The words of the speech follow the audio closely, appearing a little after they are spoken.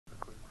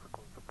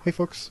Hey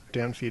folks,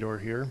 Dan Fedor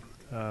here.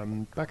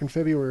 Back in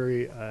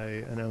February, I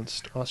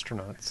announced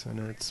Ostranauts, and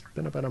it's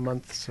been about a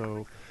month,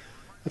 so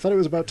I thought it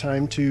was about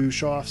time to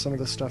show off some of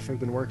the stuff I've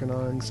been working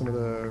on. Some of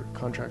the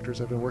contractors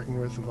I've been working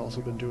with have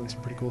also been doing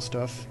some pretty cool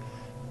stuff.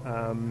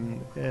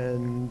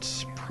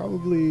 And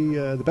probably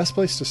the best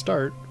place to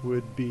start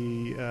would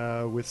be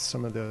with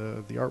some of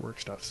the artwork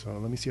stuff. So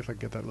let me see if I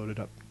can get that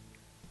loaded up.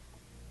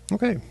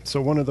 Okay, so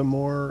one of the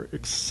more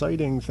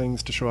exciting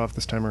things to show off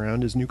this time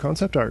around is new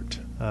concept art.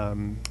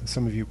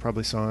 Some of you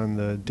probably saw in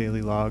the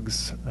daily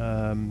logs,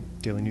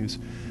 daily news.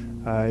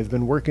 I've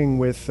been working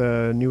with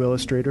a new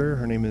illustrator.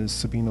 Her name is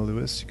Sabina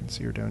Lewis. You can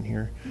see her down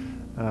here.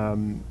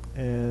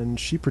 And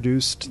she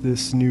produced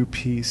this new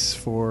piece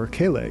for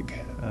K-Leg.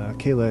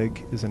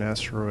 K-Leg is an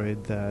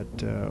asteroid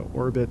that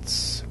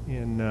orbits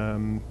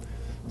in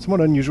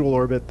somewhat unusual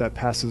orbit that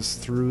passes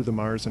through the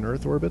Mars and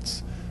Earth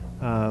orbits.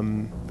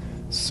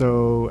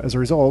 So as a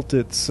result,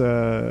 it's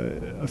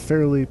a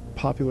fairly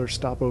popular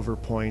stopover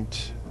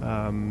point,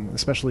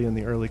 especially in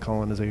the early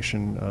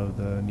colonization of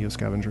the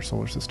Neo-Scavenger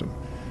solar system.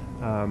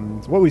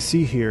 What we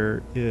see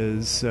here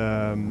is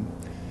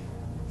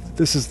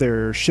this is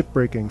their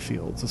shipbreaking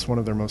fields. It's one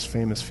of their most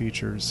famous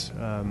features.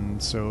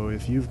 So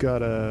if you've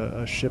got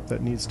a ship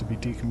that needs to be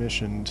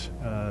decommissioned,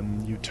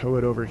 you tow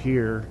it over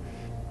here,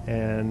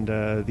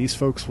 and these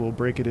folks will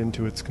break it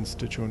into its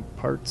constituent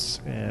parts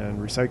and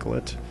recycle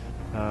it.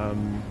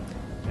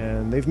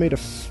 And they've made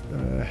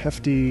a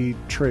hefty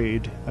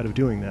trade out of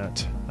doing that,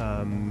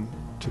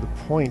 to the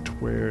point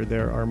where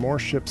there are more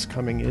ships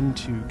coming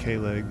into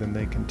K-Leg than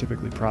they can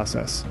typically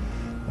process.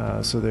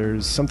 So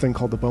there's something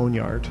called the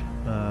Boneyard.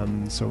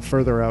 So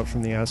further out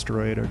from the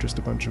asteroid are just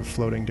a bunch of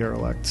floating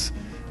derelicts,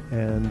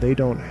 and they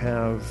don't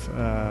have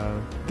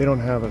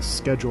a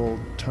scheduled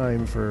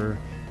time for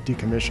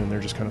decommission.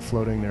 They're just kind of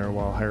floating there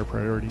while higher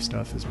priority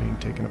stuff is being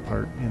taken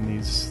apart in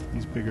these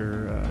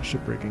bigger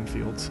shipbreaking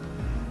fields.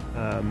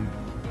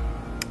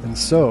 And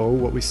so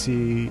what we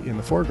see in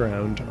the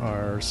foreground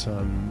are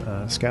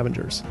some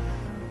scavengers.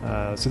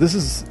 So this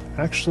is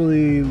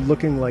actually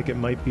looking like it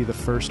might be the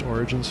first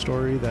origin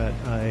story that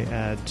I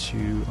add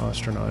to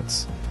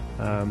Ostranauts.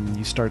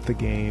 You start the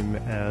game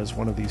as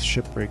one of these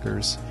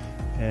shipbreakers,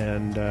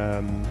 and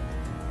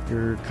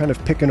you're kind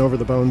of picking over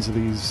the bones of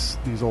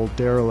these old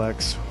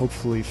derelicts,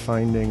 hopefully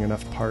finding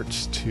enough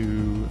parts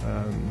to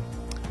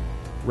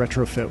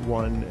retrofit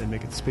one and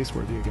make it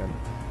spaceworthy again.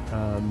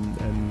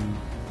 And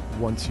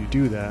once you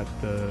do that,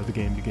 the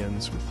game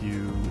begins with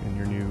you in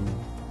your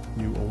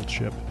new old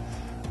ship.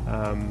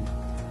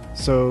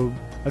 So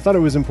I thought it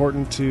was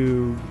important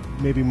to,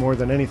 maybe more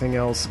than anything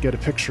else, get a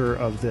picture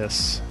of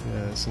this,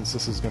 since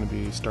this is going to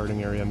be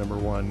starting area number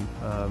one.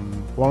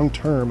 Long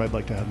term, I'd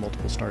like to have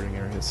multiple starting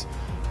areas.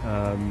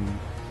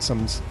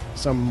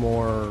 Some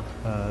more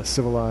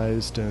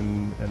civilized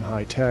and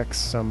high tech,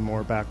 some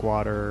more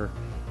backwater.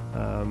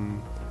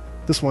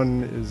 This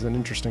one is an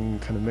interesting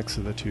kind of mix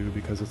of the two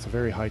because it's a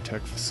very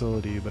high-tech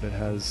facility, but it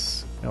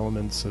has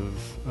elements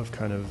of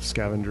kind of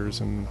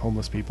scavengers and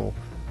homeless people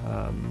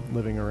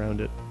living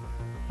around it.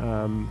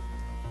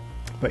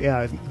 But yeah,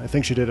 I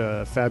think she did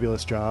a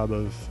fabulous job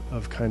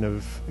of kind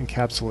of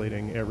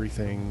encapsulating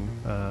everything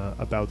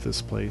about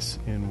this place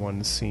in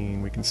one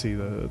scene. We can see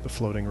the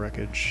floating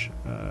wreckage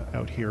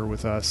out here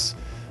with us,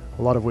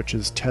 a lot of which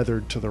is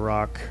tethered to the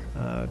rock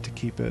to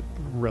keep it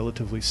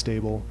relatively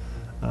stable.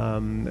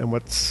 And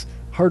what's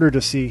harder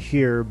to see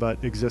here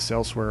but exists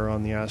elsewhere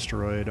on the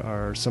asteroid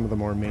are some of the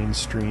more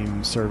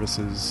mainstream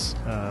services,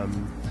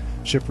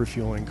 ship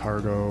refueling,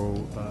 cargo.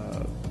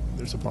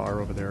 There's a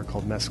bar over there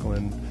called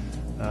Mescaline.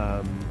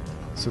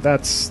 So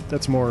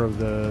that's more of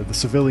the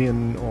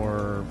civilian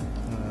or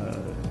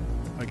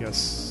I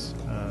guess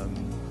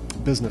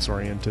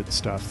business-oriented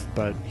stuff.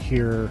 But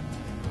here,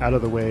 out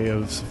of the way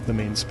of the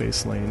main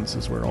space lanes,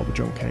 is where all the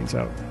junk hangs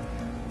out.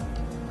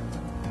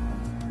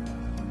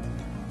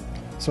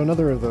 So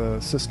another of the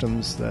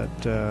systems that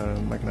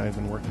Mike and I have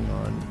been working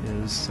on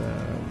is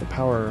the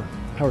power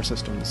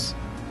systems,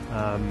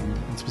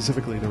 and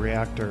specifically the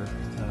reactor.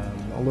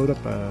 I'll load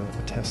up a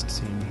test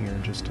scene here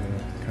just to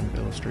kind of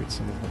illustrate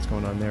some of what's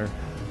going on there.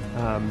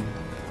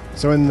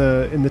 So in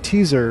the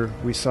teaser,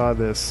 we saw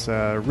this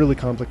really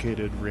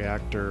complicated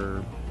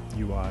reactor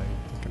UI. I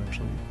can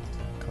actually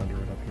conjure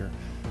it up here.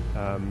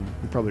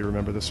 You probably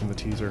remember this from the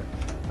teaser.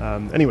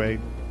 Anyway,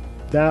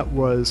 that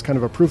was kind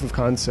of a proof of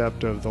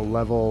concept of the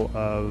level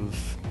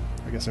of,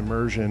 I guess,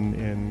 immersion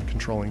in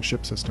controlling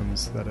ship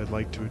systems that I'd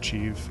like to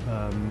achieve.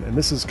 And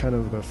this is kind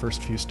of the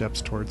first few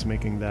steps towards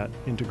making that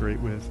integrate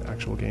with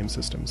actual game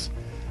systems.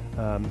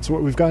 So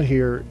what we've got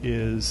here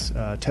is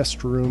a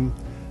test room.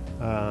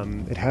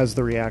 It has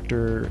the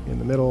reactor in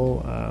the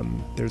middle.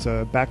 There's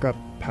a backup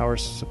power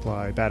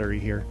supply battery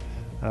here.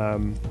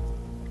 And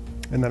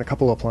then a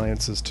couple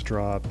appliances to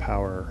draw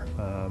power.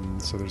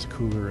 So there's a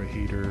cooler, a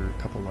heater,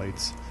 a couple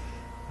lights.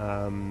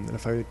 And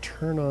if I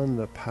turn on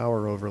the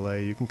power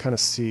overlay, you can kind of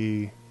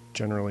see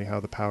generally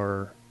how the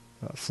power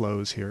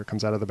flows here. It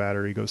comes out of the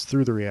battery, goes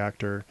through the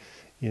reactor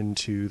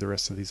into the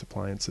rest of these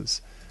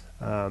appliances.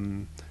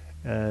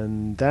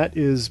 And that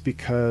is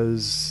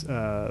because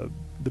the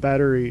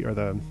battery, or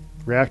the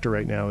reactor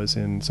right now, is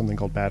in something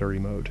called battery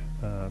mode.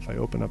 If I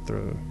open up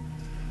the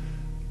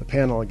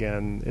panel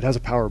again, it has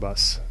a power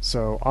bus.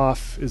 So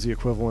off is the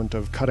equivalent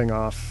of cutting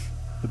off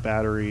the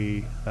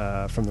battery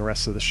from the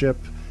rest of the ship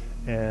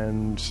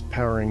and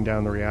powering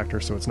down the reactor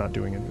so it's not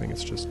doing anything,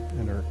 it's just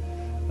inert.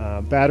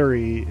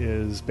 Battery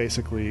is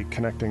basically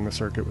connecting the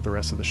circuit with the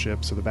rest of the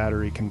ship, so the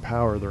battery can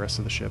power the rest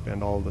of the ship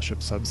and all of the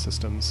ship's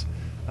subsystems,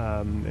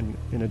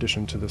 in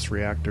addition to this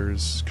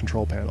reactor's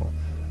control panel.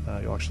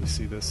 You'll actually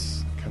see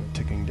this kind of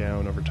ticking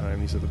down over time.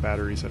 These are the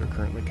batteries that are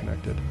currently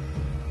connected.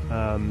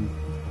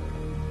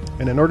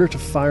 And in order to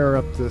fire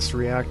up this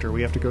reactor,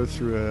 we have to go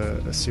through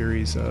a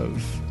series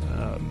of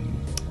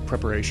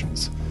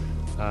preparations.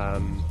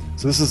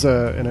 So this is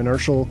an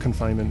inertial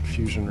confinement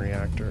fusion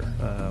reactor,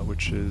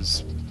 which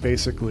is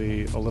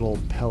basically a little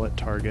pellet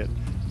target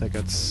that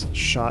gets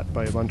shot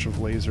by a bunch of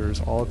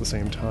lasers all at the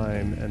same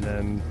time, and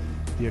then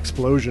the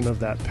explosion of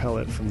that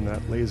pellet from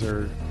that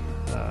laser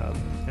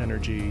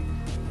energy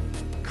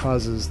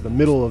causes the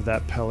middle of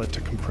that pellet to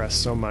compress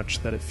so much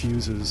that it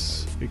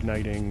fuses,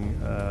 igniting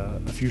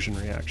a fusion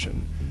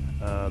reaction.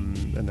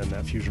 And then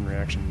that fusion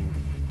reaction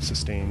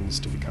sustains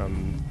to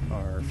become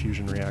our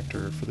fusion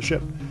reactor for the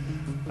ship.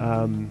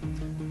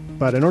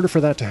 But in order for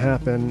that to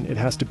happen, it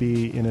has to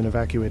be in an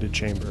evacuated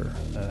chamber.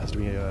 It has to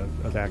be a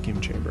vacuum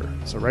chamber.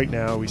 So right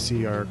now we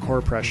see our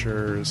core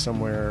pressure is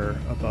somewhere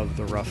above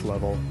the rough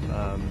level,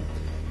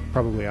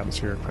 probably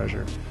atmospheric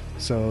pressure.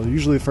 So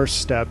usually the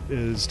first step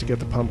is to get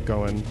the pump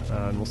going,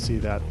 and we'll see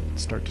that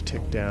start to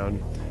tick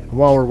down. And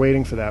while we're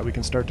waiting for that, we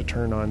can start to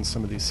turn on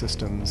some of these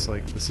systems.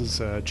 Like this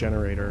is a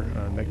generator,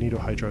 a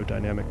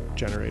magnetohydrodynamic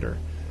generator,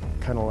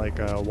 kind of like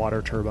a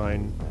water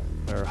turbine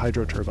or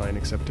hydro turbine,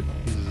 except it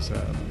uses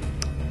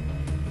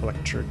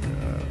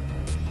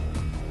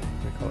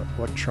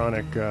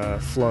electronic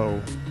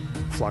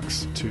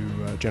flux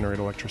to generate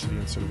electricity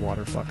instead of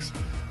water flux.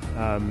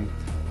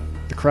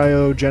 The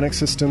cryogenic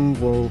system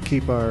will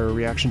keep our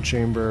reaction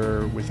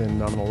chamber within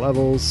nominal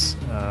levels.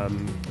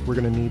 We're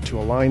going to need to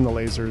align the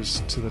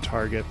lasers to the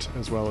target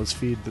as well as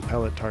feed the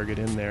pellet target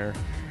in there.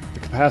 The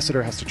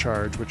capacitor has to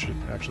charge, which it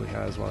actually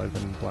has while I've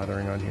been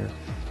blathering on here.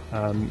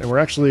 And we're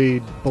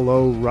actually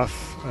below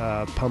rough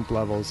pump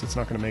levels. It's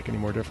not going to make any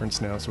more difference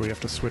now, so we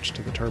have to switch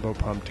to the turbo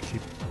pump to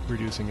keep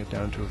reducing it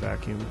down to a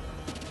vacuum.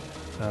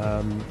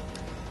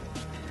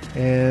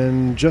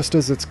 And just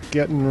as it's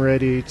getting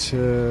ready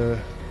to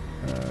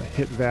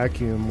hit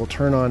vacuum, we'll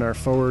turn on our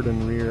forward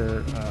and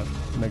rear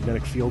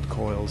magnetic field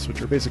coils,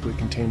 which are basically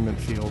containment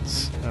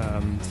fields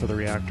for the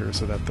reactor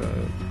so that the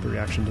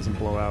reaction doesn't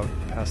blow out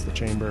past the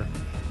chamber,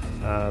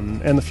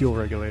 and the fuel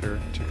regulator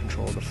to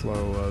control the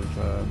flow of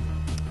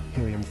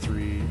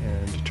helium-3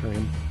 and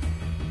deuterium.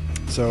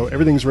 So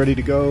everything's ready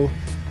to go.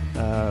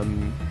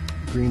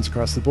 Greens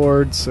across the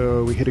board,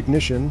 so we hit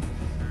ignition.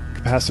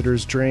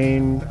 Capacitors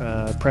drain,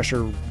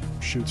 pressure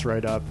shoots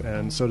right up,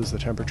 and so does the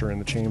temperature in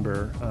the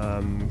chamber,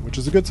 which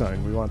is a good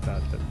sign. We want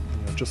that.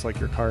 Just like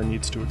your car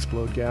needs to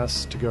explode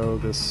gas to go,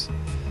 this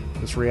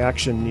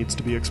reaction needs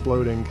to be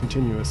exploding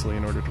continuously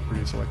in order to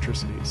produce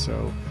electricity.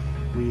 So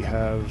we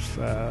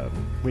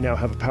now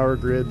have a power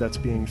grid that's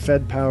being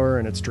fed power,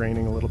 and it's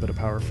draining a little bit of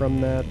power from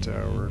that.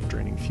 We're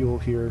draining fuel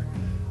here.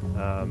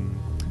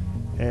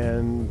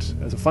 And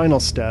as a final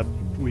step,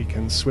 we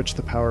can switch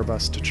the power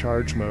bus to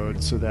charge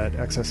mode so that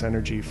excess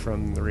energy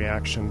from the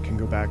reaction can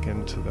go back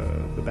into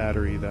the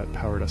battery that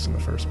powered us in the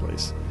first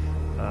place.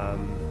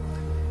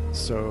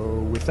 So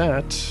with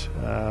that,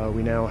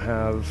 we now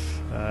have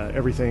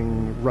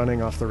everything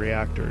running off the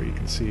reactor. You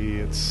can see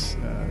it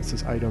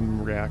says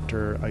item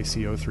reactor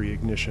ICO3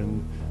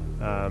 ignition,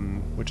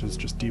 which is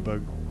just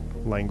debug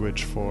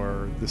language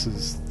for this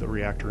is the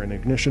reactor in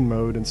ignition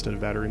mode instead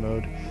of battery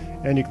mode.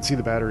 And you can see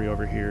the battery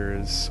over here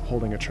is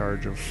holding a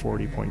charge of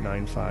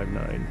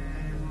 40.959.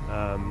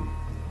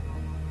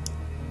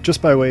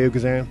 Just by way of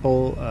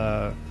example,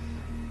 I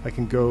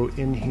can go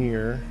in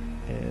here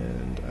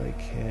and I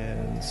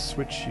can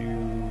switch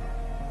you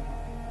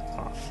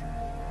off.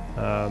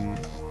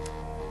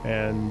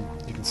 And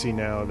you can see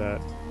now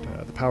that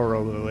the power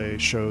overlay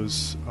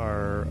shows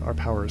our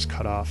power is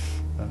cut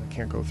off.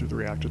 Can't go through the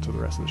reactor to the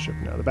rest of the ship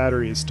now. The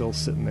battery is still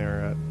sitting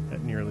there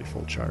at nearly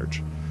full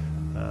charge.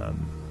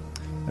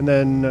 And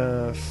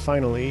then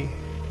finally,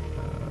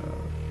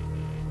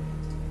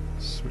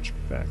 switch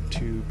back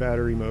to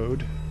battery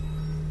mode.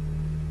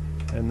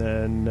 And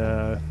then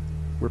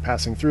we're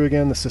passing through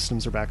again. The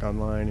systems are back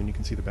online, and you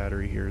can see the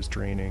battery here is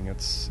draining.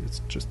 It's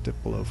just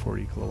dipped below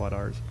 40 kilowatt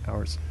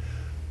hours.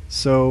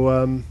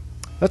 So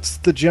that's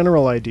the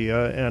general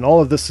idea, and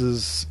all of this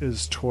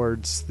is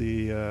towards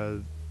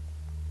the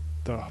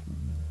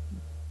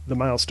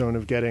milestone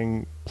of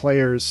getting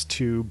players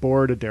to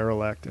board a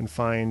derelict and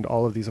find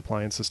all of these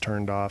appliances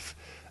turned off,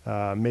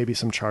 maybe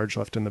some charge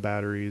left in the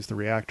batteries, the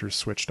reactors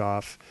switched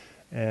off,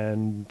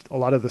 and a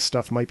lot of this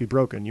stuff might be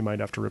broken. You might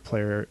have to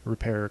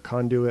repair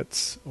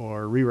conduits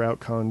or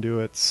reroute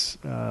conduits,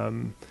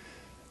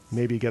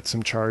 maybe get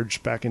some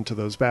charge back into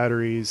those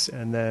batteries,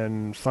 and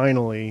then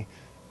finally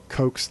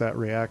coax that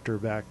reactor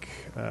back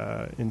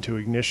into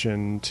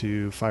ignition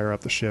to fire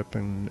up the ship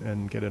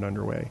and get it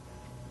underway.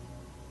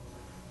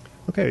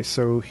 Okay,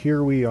 so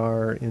here we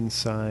are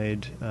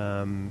inside.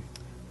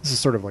 This is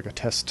sort of like a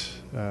test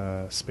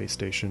space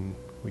station.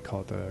 We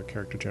call it the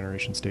character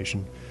generation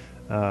station.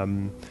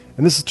 And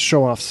this is to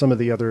show off some of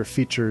the other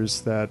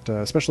features that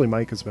especially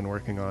Mike has been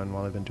working on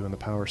while I've been doing the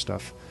power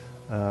stuff.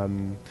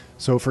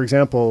 So, for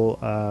example,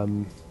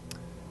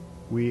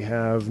 we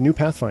have new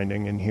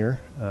pathfinding in here.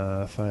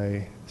 If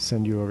I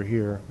send you over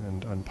here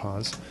and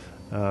unpause,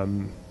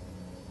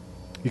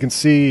 you can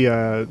see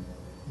the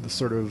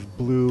sort of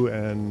blue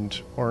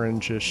and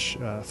orangish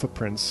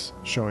footprints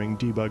showing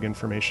debug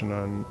information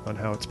on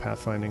how it's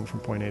pathfinding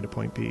from point A to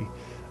point B.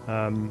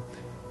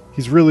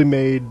 He's really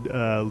made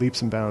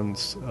leaps and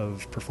bounds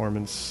of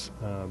performance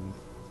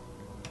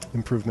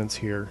improvements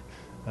here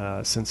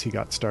since he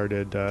got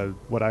started.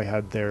 What I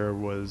had there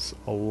was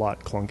a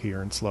lot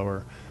clunkier and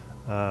slower.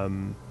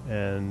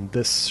 And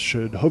this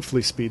should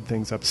hopefully speed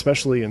things up,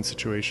 especially in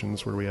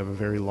situations where we have a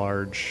very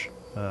large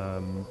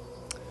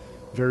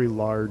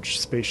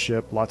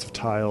spaceship, lots of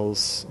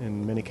tiles,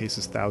 in many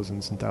cases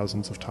thousands and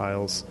thousands of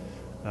tiles.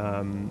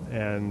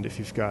 And if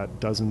you've got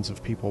dozens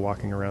of people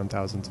walking around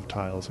thousands of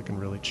tiles, it can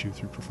really chew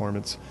through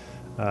performance.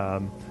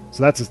 So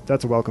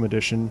that's a welcome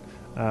addition.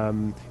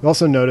 You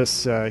also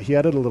notice he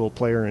added a little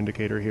player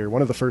indicator here.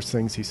 One of the first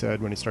things he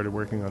said when he started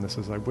working on this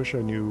is, "I wish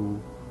I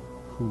knew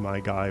who my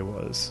guy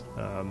was,"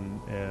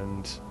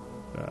 and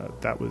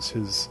that was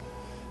his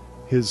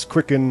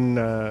quick and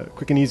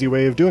easy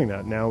way of doing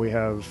that. Now we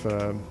have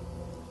a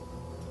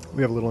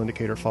little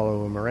indicator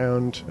follow him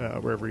around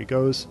wherever he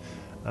goes.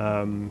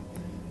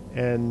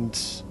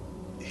 And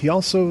he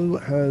also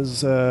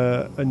has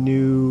a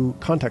new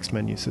context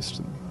menu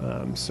system.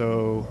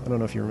 So I don't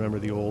know if you remember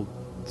the old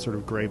sort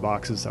of gray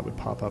boxes that would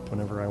pop up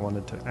whenever I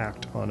wanted to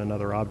act on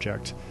another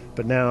object.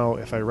 But now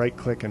if I right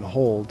click and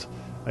hold,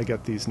 I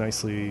get these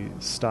nicely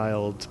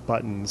styled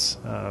buttons.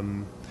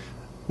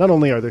 Not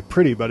only are they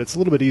pretty, but it's a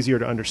little bit easier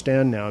to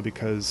understand now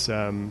because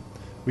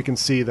we can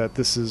see that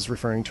this is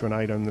referring to an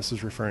item, this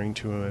is referring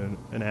to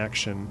an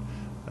action.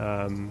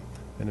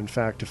 And in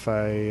fact, if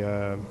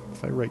I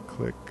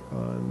right-click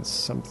on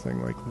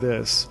something like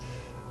this,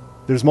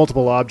 there's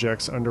multiple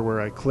objects under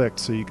where I clicked,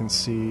 so you can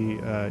see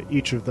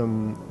each of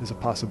them is a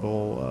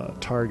possible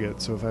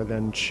target. So if I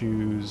then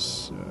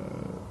choose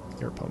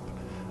air pump,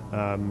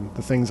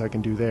 the things I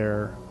can do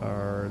there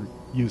are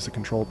use the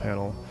control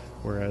panel,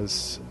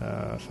 whereas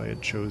if I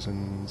had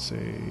chosen,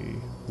 say,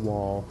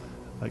 wall,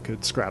 I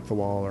could scrap the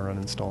wall or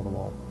uninstall the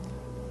wall.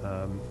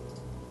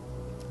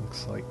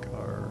 Looks like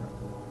our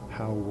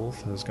How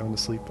Wolf has gone to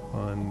sleep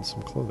on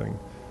some clothing.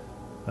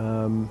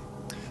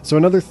 So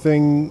another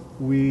thing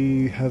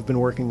we have been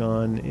working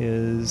on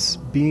is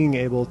being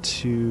able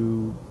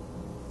to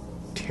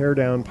tear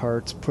down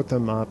parts, put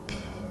them up,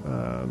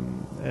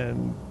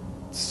 and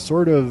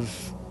sort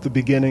of the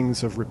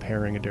beginnings of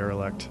repairing a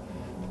derelict.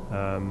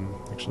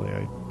 Actually,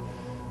 I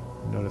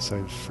notice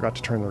I forgot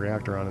to turn the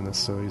reactor on in this,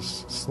 so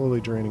he's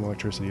slowly draining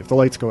electricity. If the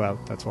lights go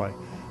out, that's why.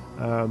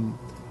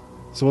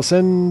 So we'll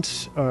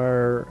send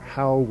our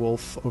How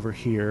Wolf over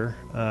here,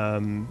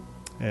 and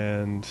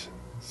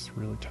he's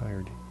really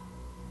tired.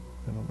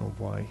 I don't know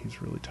why he's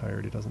really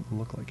tired. It doesn't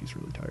look like he's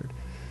really tired.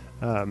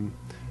 And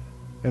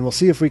we'll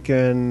see if we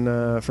can,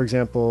 for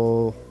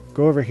example,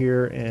 go over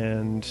here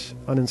and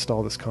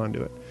uninstall this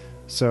conduit.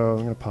 So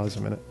I'm going to pause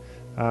a minute.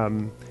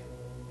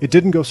 It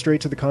didn't go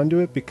straight to the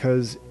conduit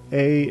because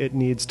it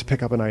needs to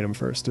pick up an item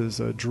first. There's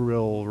a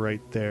drill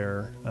right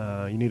there.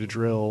 You need a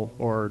drill,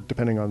 or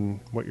depending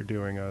on what you're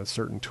doing, a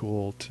certain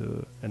tool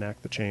to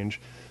enact the change.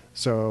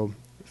 So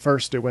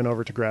first it went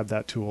over to grab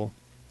that tool,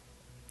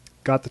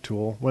 got the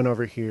tool, went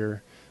over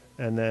here,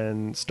 and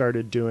then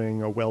started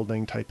doing a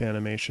welding type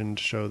animation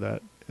to show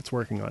that it's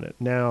working on it.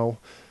 Now,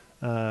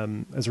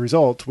 as a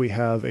result, we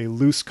have a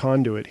loose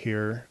conduit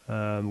here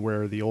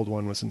where the old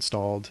one was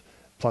installed,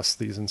 plus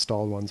these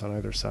installed ones on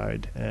either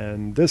side.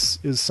 And this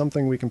is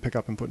something we can pick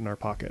up and put in our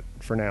pocket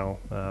for now,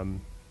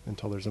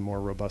 until there's a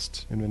more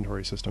robust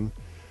inventory system.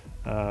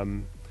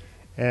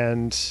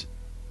 And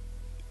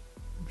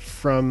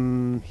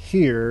from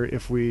here,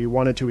 if we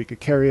wanted to, we could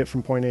carry it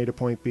from point A to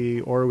point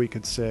B, or we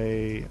could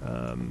say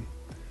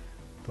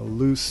the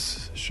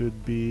loose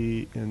should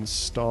be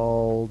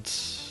installed.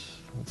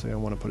 Let's say I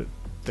want to put it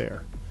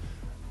there.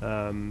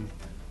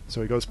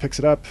 So he goes, picks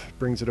it up,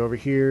 brings it over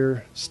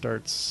here,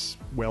 starts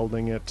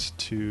welding it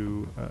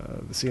to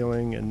the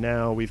ceiling, and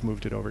now we've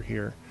moved it over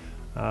here.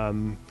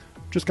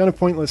 Just kind of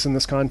pointless in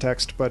this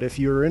context, but if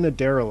you're in a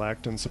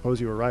derelict, and suppose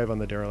you arrive on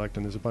the derelict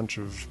and there's a bunch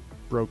of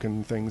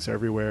broken things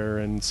everywhere,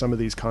 and some of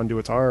these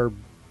conduits are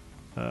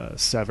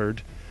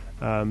severed,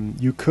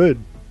 you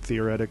could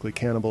theoretically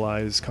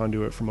cannibalize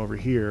conduit from over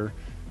here,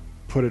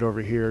 put it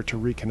over here to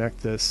reconnect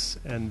this,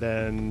 and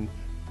then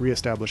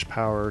reestablish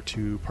power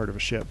to part of a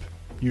ship,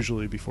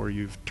 usually before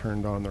you've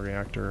turned on the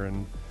reactor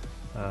and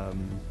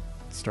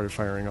started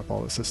firing up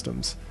all the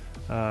systems.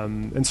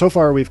 And so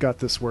far we've got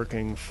this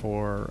working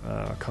for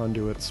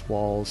conduits,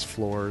 walls,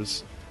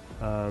 floors,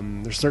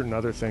 There's certain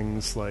other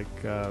things like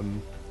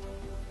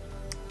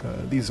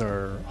these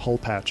are hull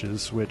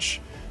patches,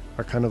 which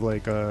are kind of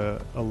like a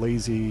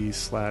lazy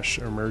 /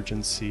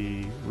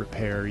 emergency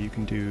repair you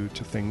can do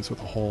to things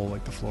with a hole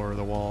like the floor or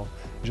the wall.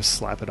 You just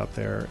slap it up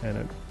there and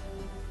it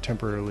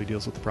temporarily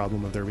deals with the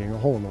problem of there being a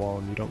hole in the wall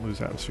and you don't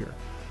lose atmosphere.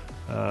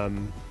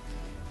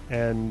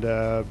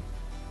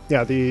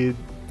 Yeah, the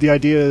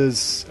idea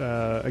is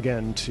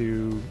again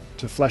to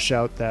flesh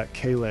out that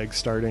K-Leg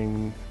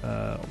starting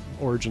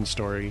origin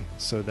story,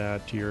 so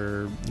that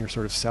you're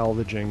sort of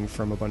salvaging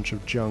from a bunch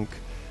of junk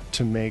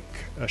to make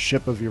a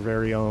ship of your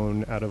very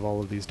own out of all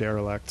of these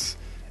derelicts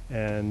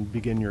and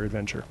begin your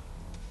adventure.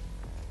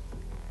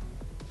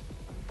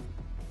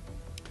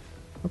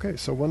 Okay,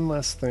 so one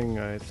last thing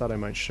I thought I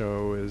might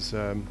show is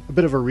a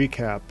bit of a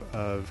recap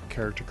of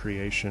character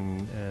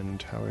creation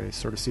and how I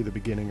sort of see the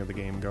beginning of the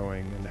game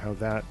going, and how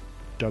that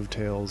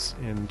dovetails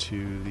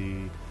into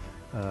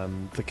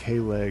the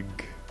K-Leg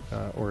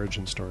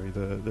origin story,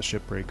 the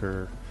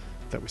shipbreaker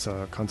that we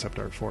saw concept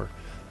art for.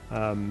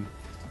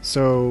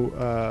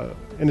 So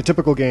in a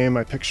typical game,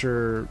 I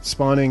picture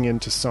spawning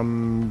into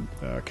some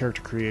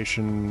character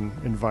creation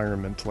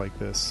environment like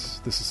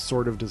this. This is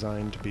sort of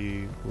designed to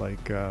be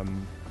like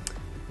an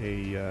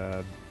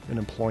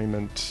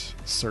employment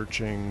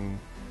searching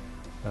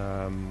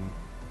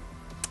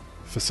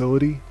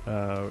facility,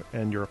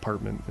 and your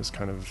apartment is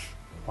kind of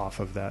off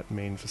of that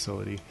main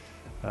facility.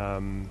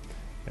 And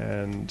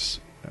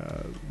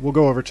we'll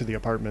go over to the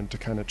apartment to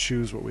kind of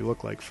choose what we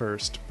look like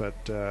first,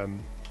 but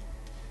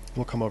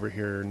we'll come over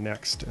here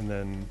next and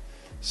then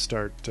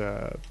start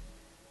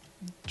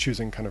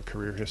choosing kind of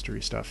career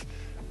history stuff.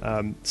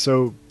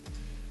 So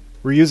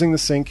we're using the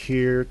sync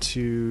here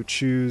to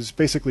choose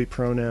basically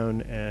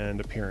pronoun and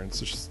appearance,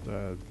 it's just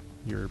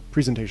your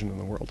presentation in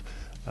the world.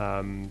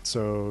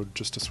 So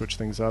just to switch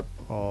things up,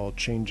 I'll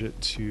change it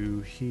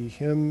to he,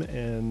 him,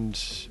 and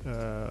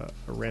a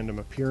random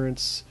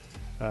appearance.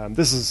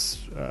 This is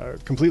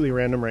completely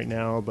random right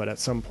now, but at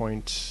some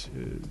point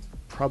it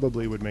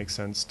probably would make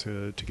sense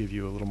to give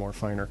you a little more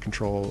finer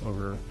control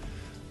over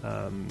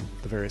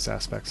the various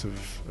aspects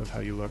of how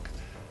you look,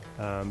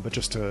 but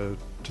just to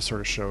sort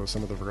of show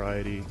some of the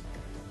variety.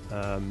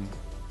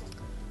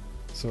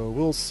 So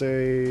we'll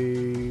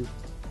say,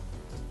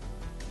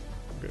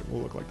 okay,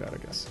 we'll look like that, I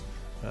guess.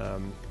 I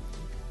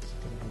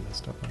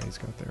messed up what he's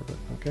got there, but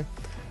okay.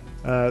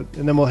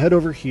 And then we'll head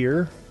over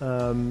here.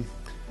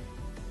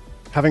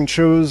 Having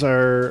chose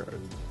our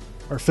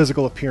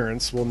physical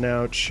appearance, we'll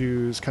now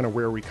choose kind of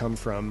where we come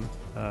from.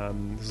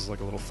 This is like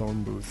a little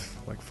phone booth,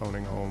 like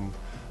phoning home.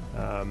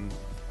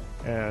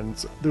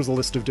 And there's a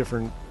list of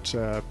different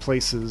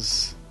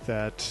places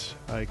that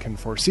I can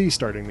foresee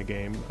starting the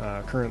game.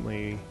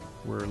 Currently,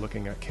 we're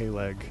looking at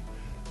K-Leg.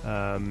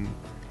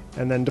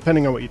 And then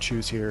depending on what you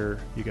choose here,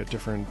 you get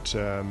different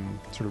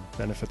sort of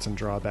benefits and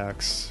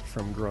drawbacks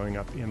from growing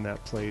up in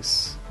that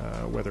place,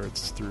 whether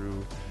it's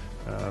through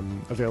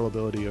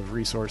availability of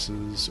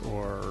resources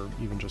or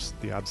even just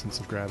the absence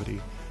of gravity.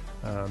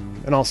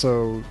 And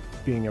also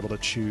being able to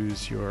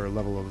choose your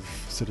level of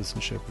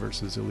citizenship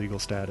versus illegal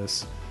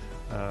status.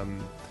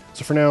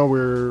 So for now,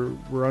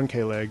 we're on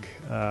K-Leg.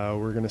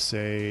 We're going to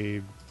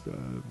say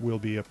we'll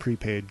be a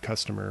prepaid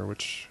customer,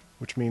 which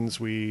means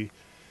we're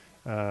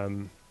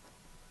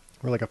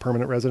like a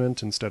permanent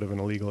resident instead of an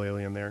illegal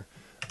alien there.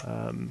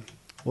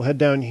 We'll head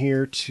down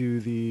here to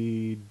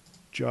the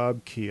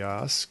job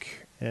kiosk,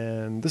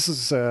 and this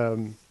is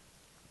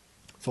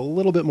it's a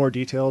little bit more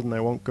detailed, and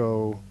I won't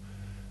go...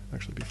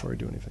 Actually, before I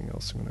do anything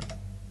else, I'm going to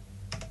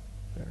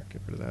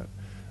get rid of that.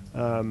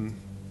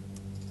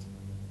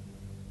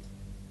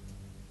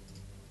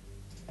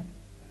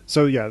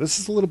 So yeah, this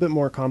is a little bit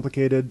more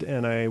complicated,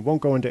 and I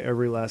won't go into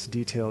every last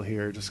detail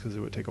here just because it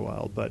would take a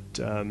while, but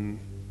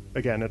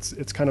again,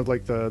 it's kind of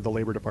like the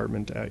labor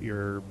department at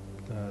your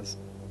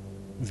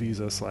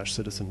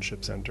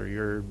visa/citizenship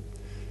center.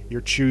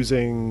 You're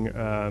choosing,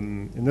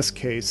 in this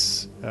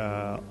case,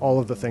 all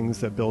of the things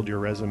that build your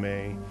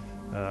resume,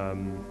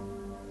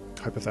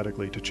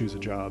 hypothetically, to choose a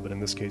job, but in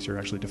this case, you're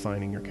actually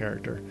defining your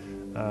character.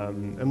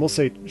 And we'll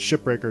say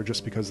shipbreaker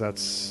just because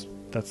that's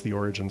the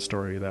origin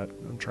story that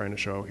I'm trying to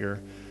show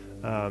here.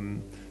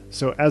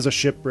 So as a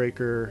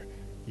shipbreaker,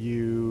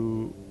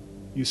 you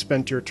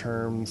spent your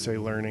term, say,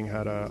 learning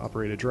how to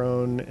operate a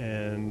drone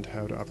and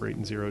how to operate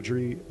in zero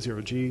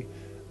G.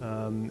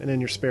 And in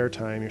your spare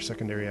time, your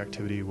secondary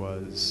activity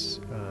was,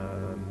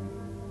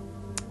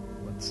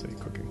 let's say,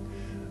 cooking.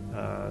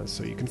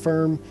 So you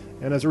confirm,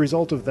 and as a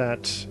result of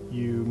that,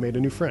 you made a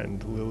new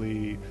friend,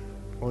 Lily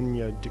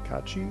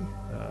Onyedikachi,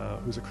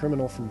 who's a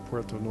criminal from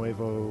Puerto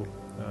Nuevo,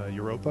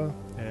 Europa,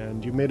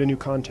 and you made a new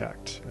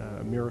contact,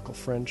 Miracle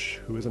French,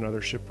 who is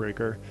another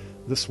shipbreaker,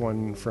 this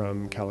one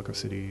from Calico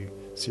City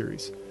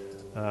series.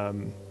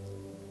 And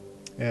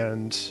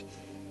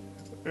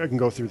I can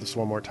go through this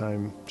one more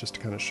time just to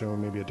kind of show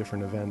maybe a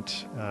different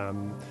event.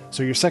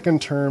 So your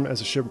second term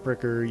as a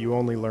shipbreaker, you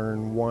only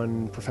learn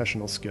one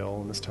professional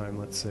skill, and this time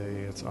let's say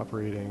it's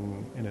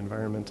operating an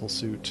environmental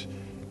suit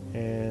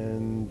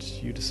and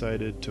you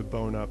decided to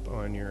bone up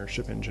on your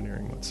ship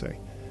engineering, let's say.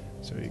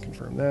 So you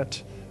confirm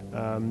that.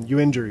 You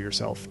injure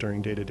yourself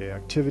during day-to-day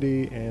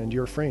activity, and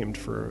you're framed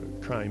for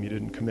a crime you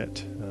didn't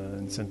commit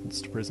and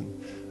sentenced to prison.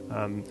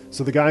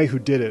 So the guy who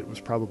did it was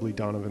probably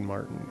Donovan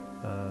Martin.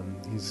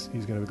 He's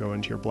going to go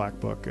into your black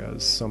book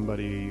as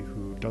somebody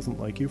who doesn't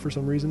like you for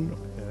some reason,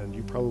 and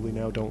you probably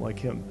now don't like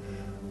him.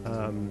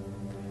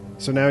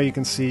 So now you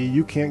can see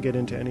you can't get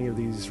into any of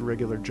these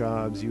regular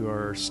jobs. You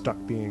are stuck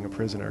being a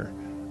prisoner.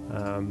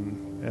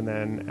 And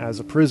then as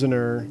a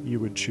prisoner, you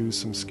would choose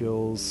some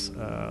skills.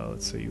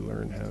 Let's say you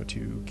learn how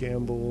to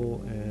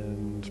gamble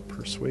and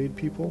persuade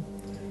people.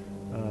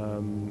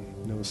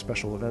 No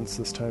special events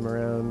this time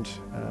around,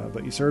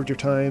 but you served your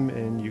time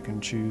and you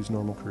can choose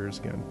normal careers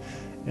again.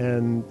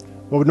 And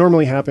what would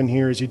normally happen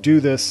here is you do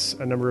this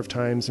a number of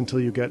times until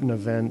you get an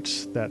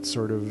event that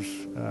sort of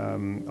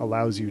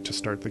allows you to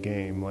start the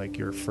game, like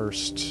your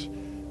first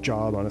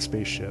job on a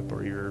spaceship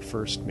or your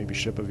first maybe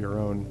ship of your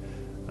own.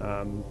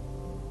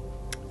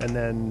 And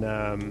then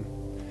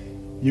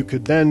you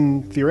could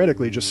then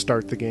theoretically just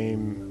start the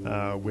game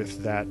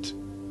with that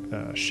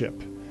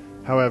ship.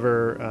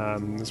 However,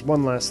 there's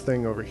one last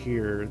thing over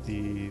here,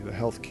 the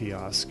health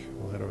kiosk.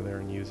 We'll head over there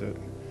and use it.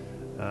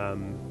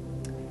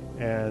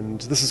 And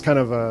this is kind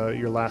of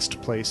your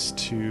last place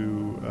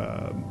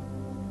to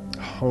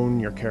hone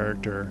your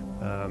character.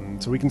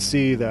 So we can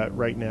see that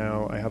right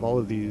now I have all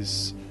of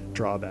these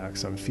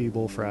drawbacks. I'm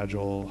feeble,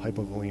 fragile,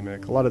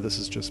 hypovolemic. A lot of this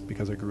is just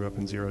because I grew up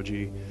in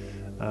 0G.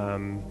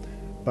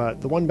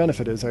 But the one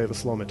benefit is I have a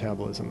slow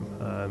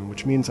metabolism,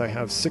 which means I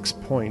have 6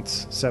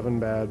 points, 7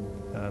 bad,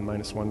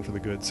 -1 for the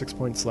good, 6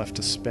 points left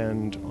to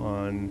spend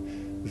on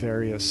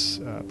various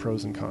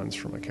pros and cons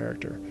for my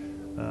character.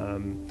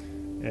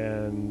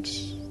 And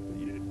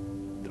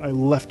I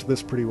left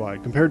this pretty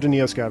wide. Compared to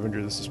Neo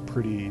Scavenger, this is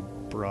pretty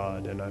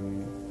broad, and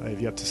I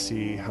have yet to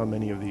see how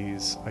many of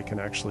these I can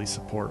actually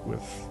support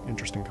with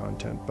interesting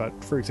content.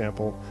 But for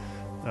example,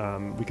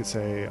 we could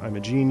say I'm a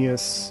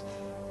genius,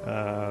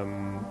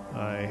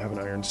 I have an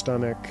iron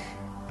stomach,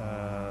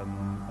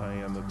 I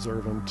am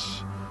observant,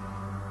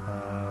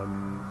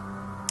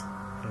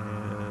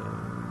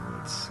 and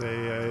let's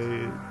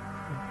say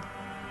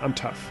I'm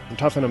tough. I'm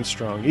tough and I'm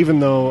strong. Even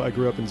though I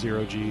grew up in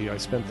 0G, I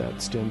spent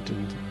that stint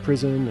in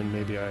prison, and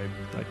maybe I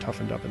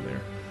toughened up in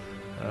there.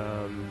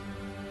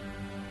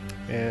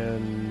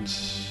 And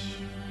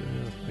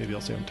maybe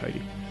I'll say I'm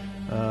tidy.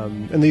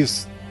 And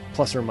these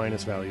plus or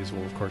minus values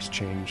will, of course,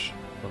 change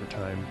over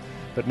time.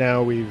 But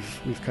now we've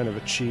kind of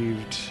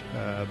achieved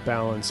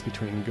balance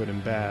between good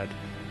and bad.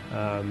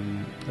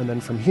 And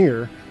then from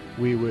here,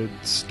 we would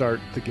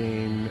start the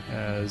game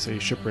as a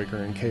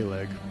shipbreaker in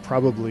K-Leg,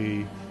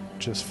 probably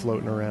just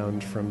floating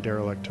around from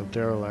derelict to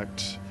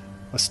derelict,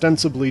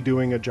 ostensibly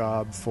doing a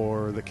job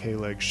for the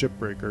K-Leg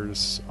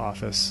shipbreaker's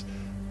office,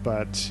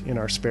 but in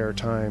our spare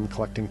time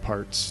collecting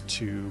parts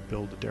to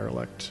build a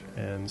derelict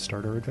and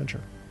start our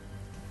adventure.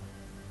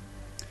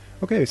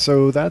 Okay,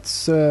 so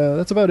that's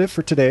about it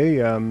for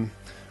today. I'm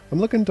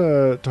looking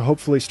to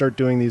hopefully start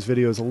doing these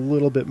videos a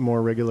little bit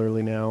more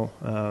regularly now,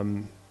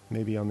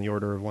 maybe on the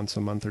order of once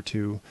a month or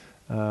two.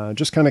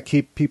 Just kind of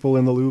keep people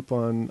in the loop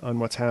on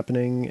what's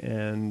happening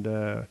and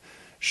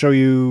show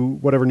you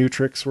whatever new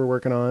tricks we're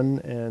working on.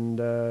 And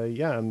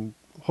yeah, I'm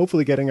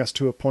hopefully getting us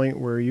to a point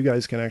where you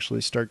guys can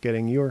actually start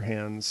getting your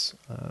hands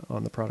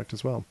on the product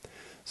as well.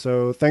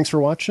 So thanks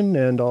for watching,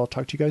 and I'll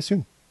talk to you guys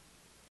soon.